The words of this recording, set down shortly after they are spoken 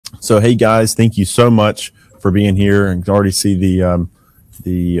So, hey guys, thank you so much for being here. And you can already see the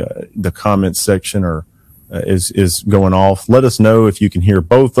comments section is going off. Let us know if you can hear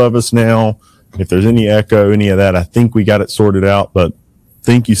both of us now. If there's any echo, any of that, I think we got it sorted out. But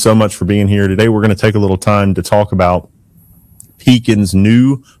thank you so much for being here today. We're going to take a little time to talk about Pekin's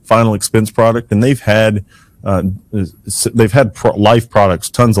new final expense product, and they've had life products,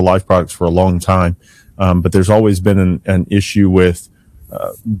 tons of life products for a long time, but there's always been an issue with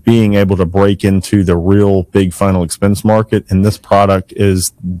being able to break into the real big final expense market, and this product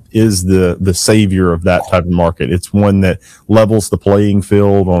is the savior of that type of market. It's one that levels the playing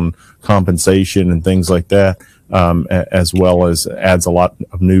field on compensation and things like that, as well as adds a lot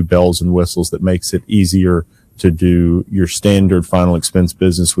of new bells and whistles that makes it easier to do your standard final expense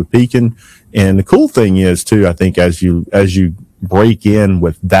business with Pekin. And the cool thing is too, I think as you break in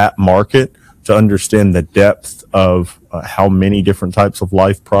with that market, to understand the depth of how many different types of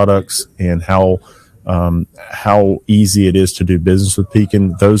life products and how easy it is to do business with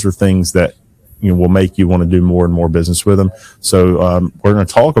Pekin, those are things that will make you want to do more and more business with them. So we're going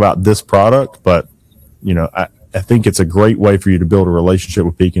to talk about this product, but I think it's a great way for you to build a relationship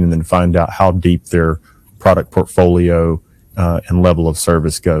with Pekin and then find out how deep their product portfolio and level of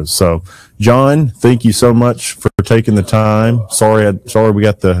service goes. So, John, thank you so much for taking the time. Sorry we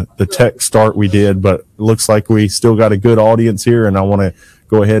got the tech start we did, but it looks like we still got a good audience here, and I want to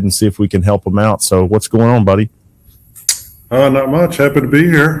go ahead and see if we can help them out. So, what's going on, buddy? Not much. Happy to be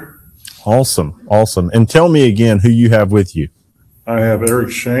here. Awesome. And tell me again who you have with you. I have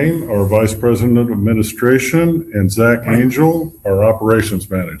Eric Shane, our Vice President of Administration, and Zach Angel, our Operations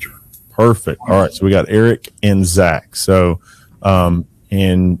Manager. Perfect. All right. So we got Eric and Zach. So,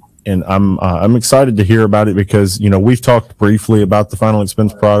 and I'm excited to hear about it because, we've talked briefly about the final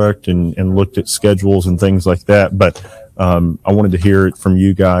expense product and looked at schedules and things like that. But, I wanted to hear it from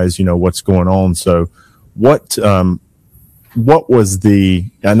you guys, what's going on. So what was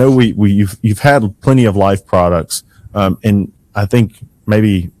I know you've had plenty of life products. And I think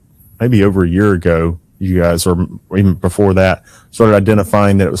maybe over a year ago, you guys, or even before that, started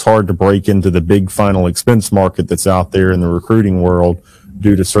identifying that it was hard to break into the big final expense market that's out there in the recruiting world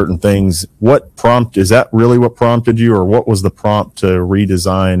due to certain things. Is that really what prompted you, or what was the prompt to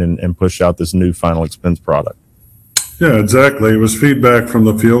redesign and push out this new final expense product? Yeah, exactly. It was feedback from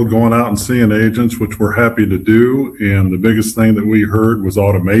the field, going out and seeing agents, which we're happy to do. And the biggest thing that we heard was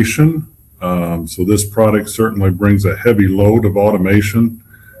automation. So this product certainly brings a heavy load of automation,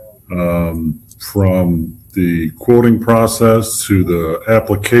 from the quoting process to the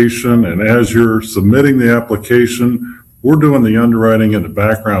application. And as you're submitting the application, we're doing the underwriting in the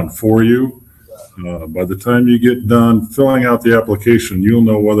background for you. By the time you get done filling out the application, you'll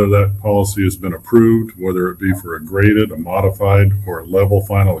know whether that policy has been approved, whether it be for a graded, a modified, or a level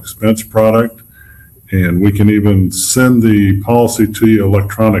final expense product. And we can even send the policy to you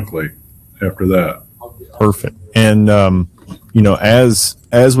electronically after that. Perfect. And,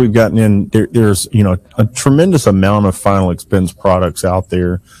 as we've gotten in, there's a tremendous amount of final expense products out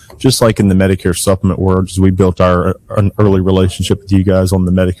there, just like in the Medicare supplement world, as we built an early relationship with you guys on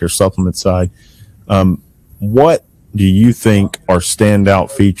the Medicare supplement side. What do you think are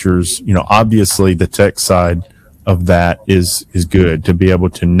standout features? Obviously the tech side of that is good, to be able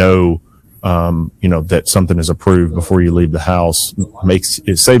to know that something is approved before you leave the house.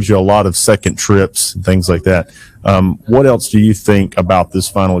 It saves you a lot of second trips and things like that. What else do you think about this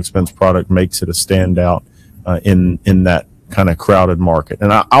final expense product makes it a standout in that kind of crowded market?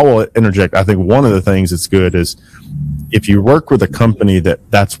 And I will interject. I think one of the things that's good is if you work with a company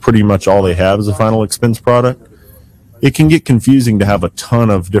that's pretty much all they have is a final expense product, it can get confusing to have a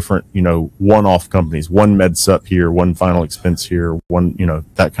ton of different, one-off companies, one med sup here, one final expense here, one,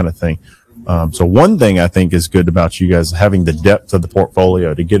 that kind of thing. So one thing I think is good about you guys having the depth of the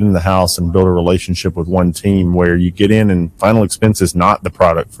portfolio to get in the house and build a relationship with one team where you get in and final expense is not the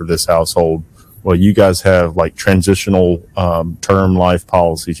product for this household. Well, you guys have like transitional term life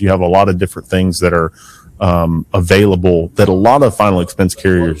policies. You have a lot of different things that are available that a lot of final expense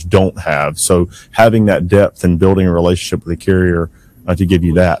carriers don't have. So having that depth and building a relationship with the carrier to give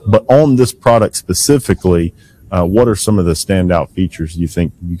you that. But on this product specifically, what are some of the standout features you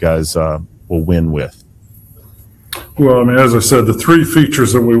think you guys will win with? Well, as I said, the three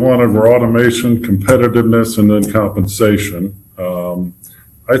features that we wanted were automation, competitiveness, and then compensation.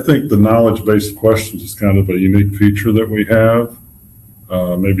 I think the knowledge-based questions is kind of a unique feature that we have.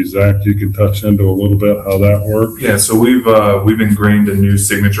 Maybe Zach, you can touch into a little bit how that works. Yeah, so we've ingrained a new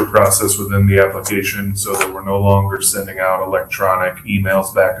signature process within the application so that we're no longer sending out electronic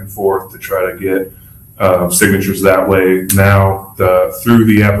emails back and forth to try to get signatures that way. Now, through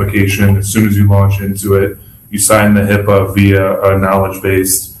the application, as soon as you launch into it, you sign the HIPAA via a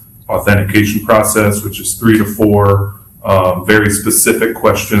knowledge-based authentication process, which is 3 to 4 very specific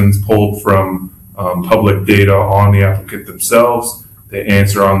questions pulled from public data on the applicant themselves. They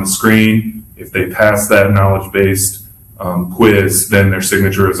answer on the screen. If they pass that knowledge-based quiz, then their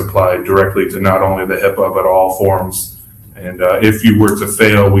signature is applied directly to not only the HIPAA, but all forms. And if you were to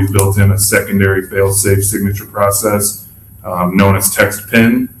fail, we've built in a secondary fail-safe signature process known as text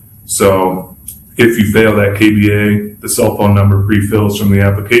PIN. So if you fail that KBA, the cell phone number pre-fills from the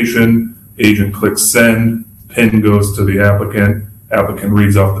application, agent clicks send, PIN goes to the applicant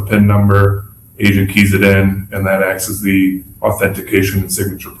reads off the PIN number, agent keys it in, and that acts as the authentication and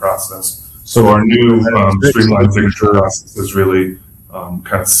signature process. So our new streamlined signature process has really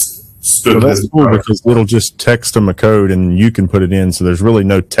kind of stood. So that's cool because it'll just text them a code and you can put it in. So there's really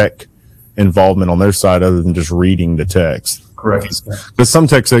no tech involvement on their side other than just reading the text. Correct. Because some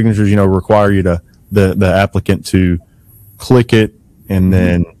tech signatures, require you to the applicant to click it and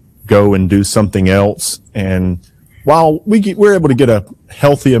then go and do something else. And while we're able to get a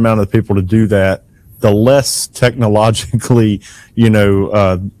healthy amount of people to do that, the less technologically,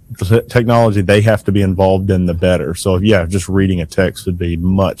 the technology they have to be involved in, the better. So yeah, just reading a text would be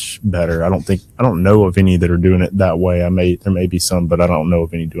much better. I don't know of any that are doing it that way. There may be some, but I don't know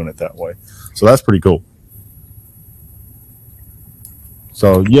of any doing it that way. So that's pretty cool.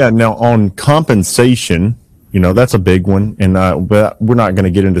 So yeah, now on compensation, that's a big one, and but we're not going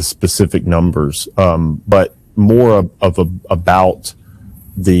to get into specific numbers, but more about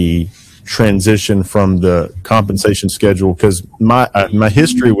the transition from the compensation schedule, because my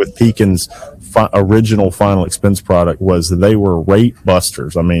history with Pekin's original final expense product was that they were rate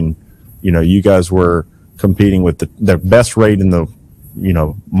busters. I mean, you guys were competing with the best rate in the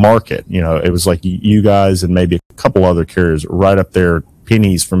market. It was like you guys and maybe a couple other carriers right up there,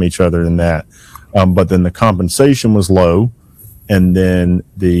 pennies from each other in that. But then the compensation was low, and then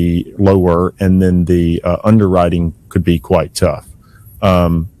the underwriting could be quite tough.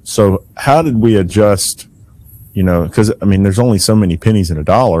 So how did we adjust, because there's only so many pennies in a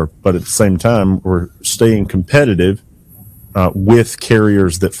dollar, but at the same time, we're staying competitive with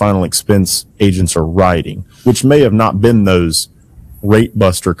carriers that final expense agents are writing, which may have not been those rate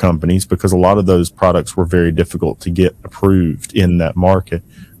buster companies, because a lot of those products were very difficult to get approved in that market.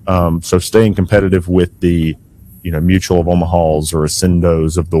 So staying competitive with the, Mutual of Omaha's or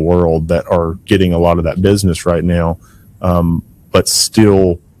Ascendos of the world that are getting a lot of that business right now, but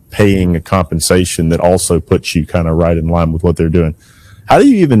still paying a compensation that also puts you kind of right in line with what they're doing. How do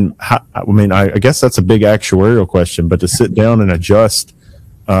you I guess that's a big actuarial question, but to sit down and adjust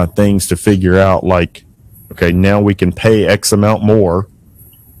things to figure out, like, okay, now we can pay X amount more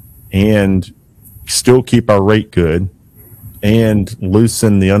and still keep our rate good and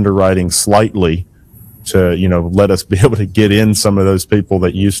loosen the underwriting slightly to, let us be able to get in some of those people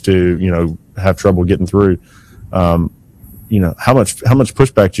that used to, have trouble getting through. How much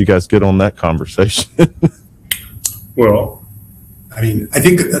pushback do you guys get on that conversation? Well, I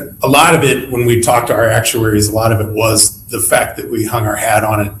think a lot of it, when we talked to our actuaries, a lot of it was the fact that we hung our hat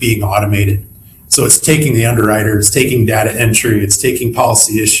on it being automated. So it's taking the underwriter, it's taking data entry, it's taking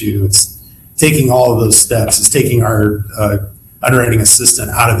policy issue, it's taking all of those steps, it's taking our underwriting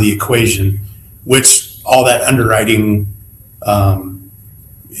assistant out of the equation, which all that underwriting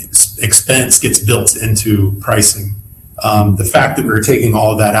expense gets built into pricing. The fact that we're taking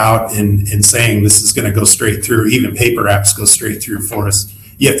all of that out and saying this is going to go straight through, even paper apps go straight through for us.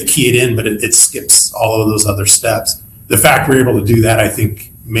 You have to key it in, but it skips all of those other steps. The fact we're able to do that, I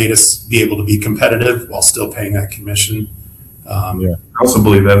think, made us be able to be competitive while still paying that commission. I also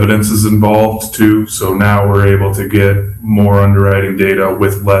believe evidence is involved too. So now we're able to get more underwriting data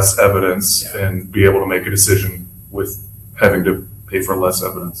with less evidence and be able to make a decision with having to pay for less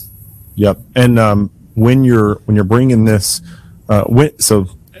evidence. Yep. And when you're bringing this, so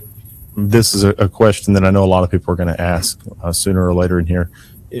this is a question that I know a lot of people are going to ask sooner or later in here.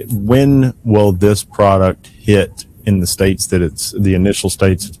 When will this product hit in the states that it's the initial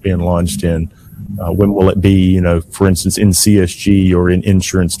states it's being launched in? When will it be, for instance, in CSG or in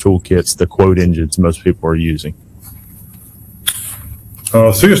insurance toolkits, the quote engines most people are using?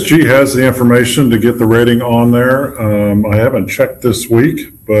 CSG has the information to get the rating on there. I haven't checked this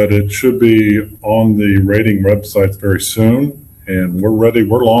week, but it should be on the rating websites very soon. And we're ready.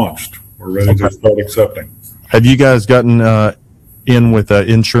 We're launched. We're ready to start accepting. Have you guys gotten in with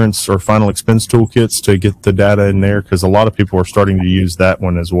insurance or final expense toolkits to get the data in there? Because a lot of people are starting to use that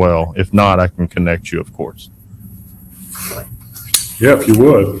one as well. If not, I can connect you, of course. Yeah, if you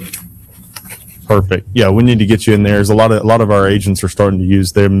would. Perfect. Yeah, we need to get you in there. There's a lot of our agents are starting to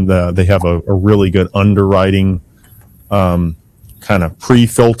use them. They have a really good underwriting kind of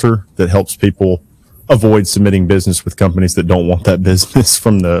pre-filter that helps people avoid submitting business with companies that don't want that business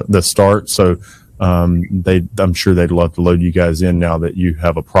from the start. So I'm sure they'd love to load you guys in now that you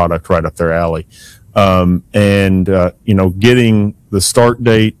have a product right up their alley. Getting the start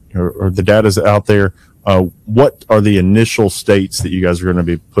date or the data's out there. What are the initial states that you guys are going to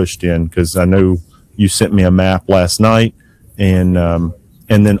be pushed in? Because I know you sent me a map last night, and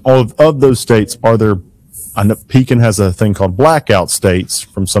then of those states, are there? I know Pekin has a thing called blackout states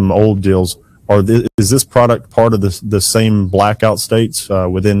from some old deals. Is this product part of the same blackout states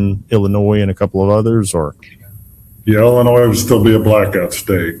within Illinois and a couple of others, or? Yeah, Illinois would still be a blackout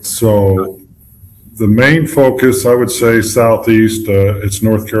state. So the main focus, I would say, southeast, it's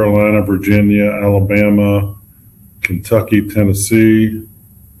North Carolina, Virginia, Alabama, Kentucky, Tennessee.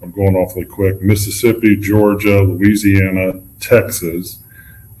 I'm going awfully quick. Mississippi, Georgia, Louisiana, Texas.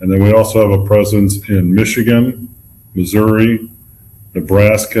 And then we also have a presence in Michigan, Missouri,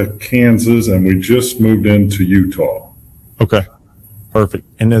 Nebraska, Kansas, and we just moved into Utah. Okay, perfect.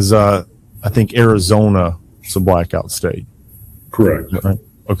 And is I think Arizona is a blackout state. Correct. Right?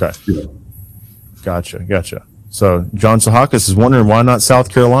 Okay. Yeah. Gotcha. So John Sahakis is wondering why not South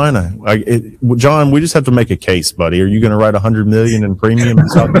Carolina? John, we just have to make a case, buddy. Are you going to write $100 million in premium in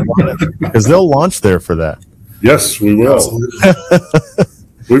South Carolina? Because they'll launch there for that. Yes, we will.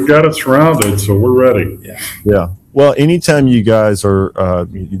 We've got it surrounded, so we're ready. Yeah. Well, anytime you guys are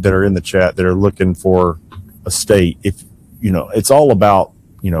that are in the chat that are looking for a state, it's all about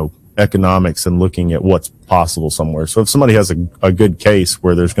economics and looking at what's possible somewhere. So if somebody has a good case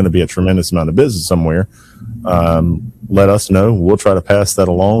where there's going to be a tremendous amount of business somewhere, let us know. We'll try to pass that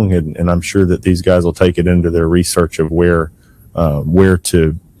along, and I'm sure that these guys will take it into their research of where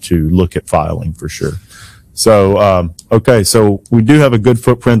to look at filing for sure. So, okay. So we do have a good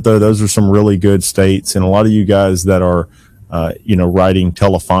footprint though. Those are some really good states, and a lot of you guys that are, writing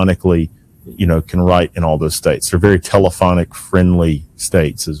telephonically, can write in all those states. They're very telephonic friendly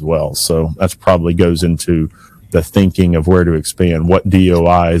states as well. So that's probably goes into the thinking of where to expand, what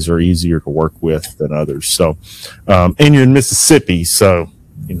DOIs are easier to work with than others. So, and you're in Mississippi. So,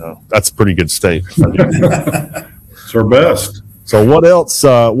 that's a pretty good state. It's our best. So what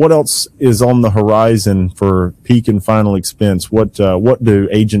else is on the horizon for Pekin final expense? What do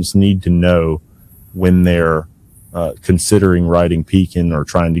agents need to know when they're considering writing Pekin or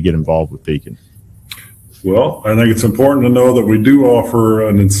trying to get involved with Pekin? Well, I think it's important to know that we do offer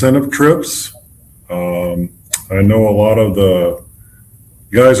an incentive trips. I know a lot of the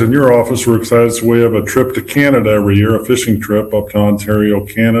guys in your office were excited. So we have a trip to Canada every year, a fishing trip up to Ontario,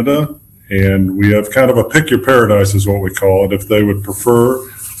 Canada. And we have kind of a pick your paradise is what we call it. If they would prefer,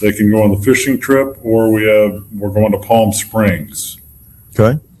 they can go on the fishing trip, or we're going to Palm Springs.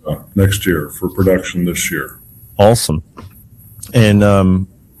 Okay. Next year for production this year. Awesome. And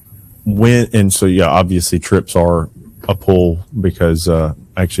obviously trips are a pull because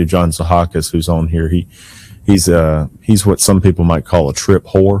actually John Sahakis, who's on here, he's what some people might call a trip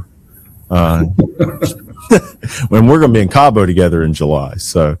whore. When we're going to be in Cabo together in July.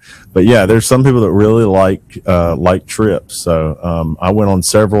 So, but yeah, there's some people that really like trips. So, I went on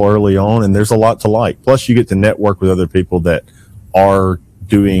several early on, and there's a lot to like. Plus you get to network with other people that are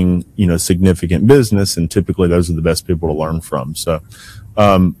doing, significant business, and typically those are the best people to learn from. So,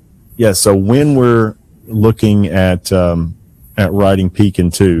 so when we're looking at writing Pekin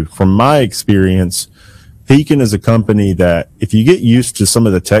 2, from my experience, Pekin is a company that if you get used to some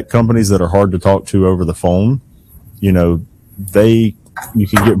of the tech companies that are hard to talk to over the phone, you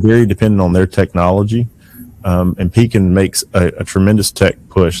can get very dependent on their technology. And Pekin makes a tremendous tech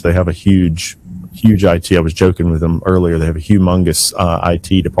push. They have a huge IT. I was joking with them earlier. They have a humongous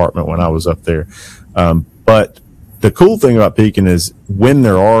IT department when I was up there. But the cool thing about Pekin is when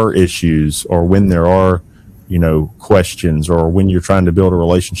there are issues or when there are questions, or when you're trying to build a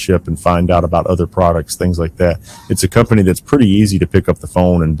relationship and find out about other products, things like that, it's a company that's pretty easy to pick up the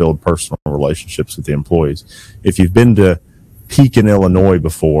phone and build personal relationships with the employees. If you've been to Pekin, Illinois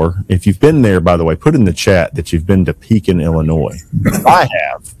before, if you've been there, by the way, put in the chat that you've been to Pekin, Illinois. I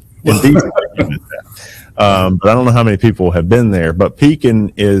have. Indeed, but I don't know how many people have been there. But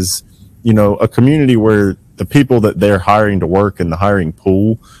Pekin is, a community where the people that they're hiring to work in the hiring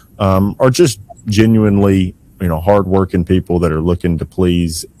pool are just genuinely hardworking people that are looking to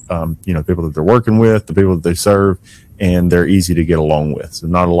please, people that they're working with, the people that they serve, and they're easy to get along with. So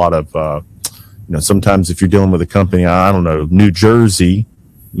not a lot of, sometimes if you're dealing with a company, I don't know, New Jersey,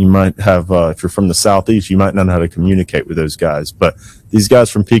 You might have, if you're from the Southeast, you might not know how to communicate with those guys. But these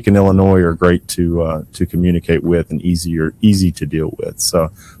guys from Pekin, Illinois are great to communicate with and easy to deal with.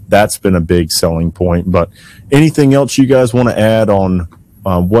 So that's been a big selling point. But anything else you guys want to add on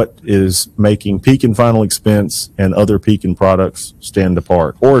what is making Pekin Final Expense and other Pekin products stand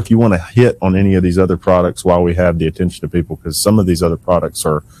apart? Or if you want to hit on any of these other products while we have the attention of people, because some of these other products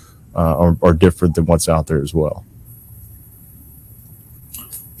are different than what's out there as well.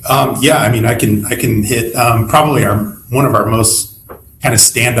 Yeah, I mean, I can hit probably one of our most kind of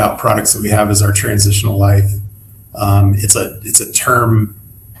standout products that we have is our transitional life. It's a term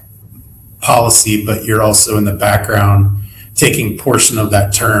policy, but you're also in the background taking portion of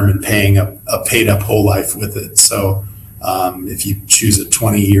that term and paying a paid up whole life with it. So if you choose a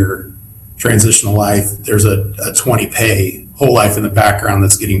 20-year transitional life, there's a 20 pay whole life in the background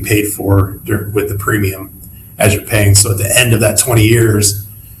that's getting paid for with the premium as you're paying. So at the end of that 20 years,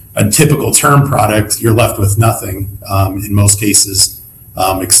 a typical term product, you're left with nothing in most cases,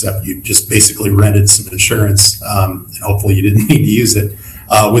 except you just basically rented some insurance and hopefully you didn't need to use it.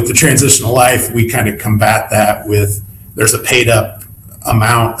 With the transitional life, we kind of combat that with there's a paid up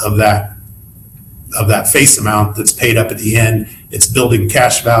amount of that face amount that's paid up at the end. It's building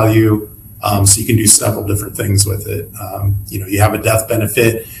cash value, so you can do several different things with it. You have a death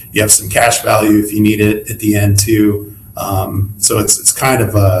benefit, you have some cash value if you need it at the end too. So it's kind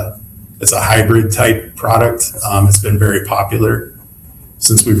of a hybrid type product. It's been very popular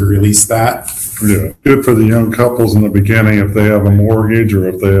since we've released that. Yeah, good for the young couples in the beginning if they have a mortgage or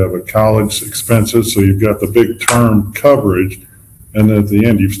if they have a college expenses. So you've got the big term coverage, and at the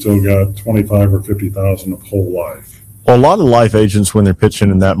end you've still got 25 or 50,000 of whole life. Well, a lot of life agents, when they're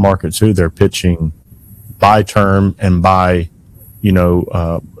pitching in that market too, they're pitching by term and by,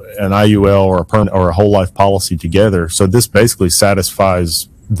 an IUL or a whole life policy together. So this basically satisfies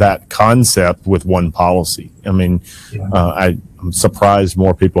that concept with one policy. I mean, I'm surprised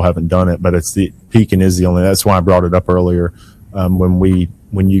more people haven't done it, but Pekin is the only. That's why I brought it up earlier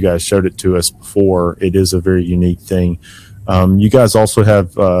when you guys showed it to us before. It is a very unique thing. You guys also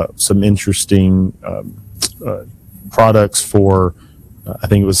have some interesting products for. I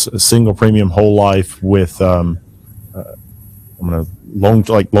think it was a single premium whole life with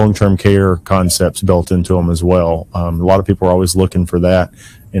long-term care concepts built into them as well. A lot of people are always looking for that,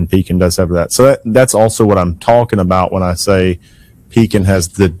 and Pekin does have that. So that's also what I'm talking about when I say Pekin has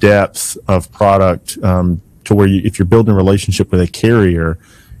the depth of product to where if you're building a relationship with a carrier,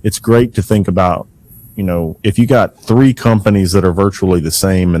 it's great to think about, if you got 3 companies that are virtually the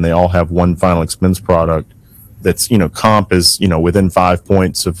same and they all have one final expense product, that's, comp is, within 5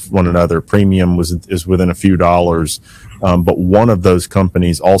 points of one another, premium is within a few dollars. But one of those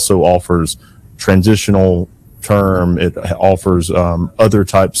companies also offers transitional term. It offers other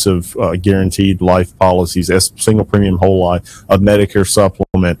types of guaranteed life policies, single premium whole life, a Medicare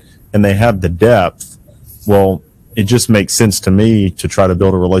supplement, and they have the depth. Well, it just makes sense to me to try to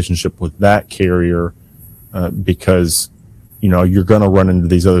build a relationship with that carrier because, you're going to run into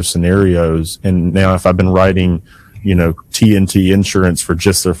these other scenarios. And now if I've been writing, TNT insurance for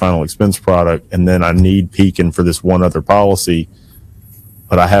just their final expense product, and then I need Pekin for this one other policy,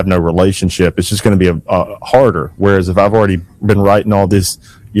 but I have no relationship, it's just going to be harder. Whereas if I've already been writing all this,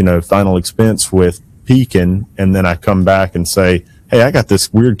 final expense with Pekin, and then I come back and say, hey, I got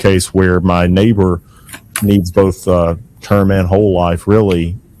this weird case where my neighbor needs both term and whole life,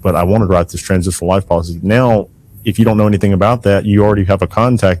 really, but I want to write this transitional life policy. Now, if you don't know anything about that, you already have a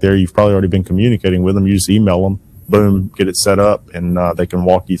contact there. You've probably already been communicating with them. You just email them, boom, get it set up, and they can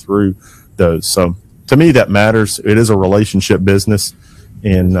walk you through those. So to me, that matters. It is a relationship business.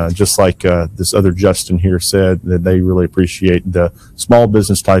 And just like this other Justin here said, that they really appreciate the small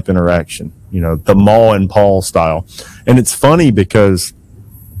business type interaction, the Ma and Paul style. And it's funny because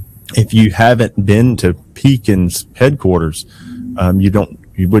if you haven't been to Pekin's headquarters,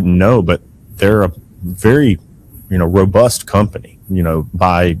 you wouldn't know, but they're a very, robust company,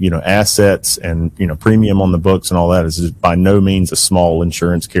 by, assets and, premium on the books and all that is by no means a small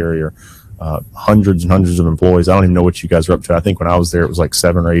insurance carrier. Hundreds and hundreds of employees. I don't even know what you guys are up to. I think when I was there, it was like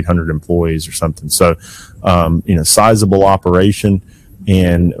 700 or 800 employees or something. So, sizable operation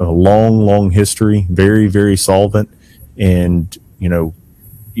and a long history, very, very solvent. And,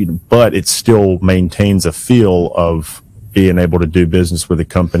 but it still maintains a feel of being able to do business with a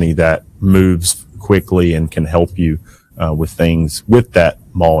company that moves quickly and can help you with things with that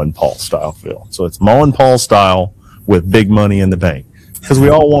Ma and Paul style feel. So it's Ma and Paul style with big money in the bank. Because we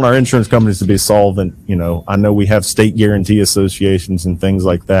all want our insurance companies to be solvent. I know we have state guarantee associations and things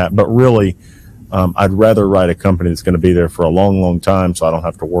like that, but really I'd rather write a company that's going to be there for a long, long time, so I don't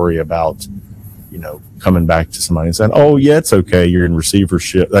have to worry about, coming back to somebody and saying, "Oh, yeah, it's okay. You're in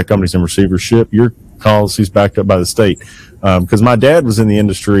receivership. That company's in receivership. Your policy's backed up by the state." Because my dad was in the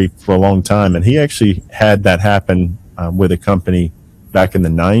industry for a long time, and he actually had that happen with a company back in the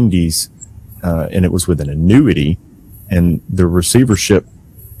 90s, and it was with an annuity, and the receivership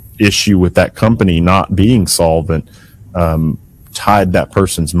issue with that company not being solvent tied that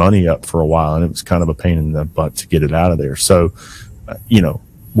person's money up for a while, and it was kind of a pain in the butt to get it out of there. So,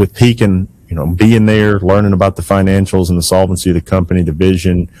 with Pekin, being there, learning about the financials and the solvency of the company, the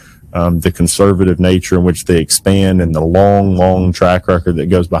vision, the conservative nature in which they expand, and the long, long track record that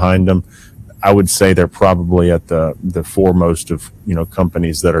goes behind them, I would say they're probably at the foremost of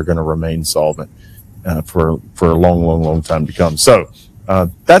companies that are going to remain solvent for a long, long, long time to come. So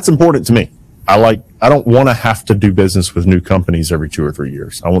that's important to me. I don't want to have to do business with new companies every 2 or 3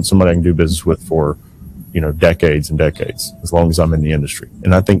 years. I want somebody I can do business with for decades and decades, as long as I'm in the industry.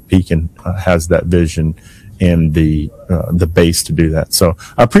 And I think Pekin has that vision and the base to do that. So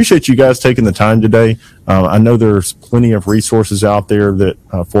I appreciate you guys taking the time today. I know there's plenty of resources out there that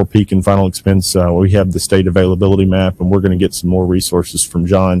for Pekin Final Expense. We have the state availability map, and we're going to get some more resources from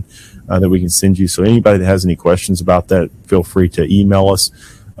John that we can send you. So anybody that has any questions about that, feel free to email us.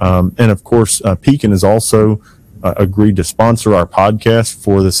 And of course, Pekin has also agreed to sponsor our podcast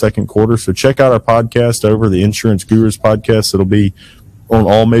for the second quarter. So check out our podcast over the Insurance Gurus podcast. It'll be on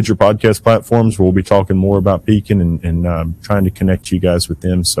all major podcast platforms. We'll be talking more about Pekin and trying to connect you guys with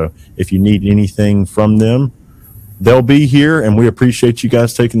them. So if you need anything from them, they'll be here, and we appreciate you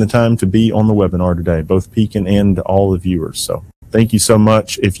guys taking the time to be on the webinar today, both Pekin and all the viewers. So thank you so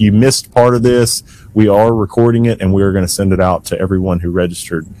much. If you missed part of this, we are recording it, and we are going to send it out to everyone who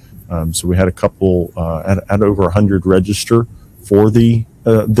registered. So we had a couple at over 100 register for the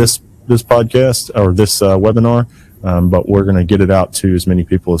this podcast or this webinar, but we're going to get it out to as many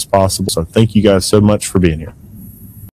people as possible. So thank you guys so much for being here.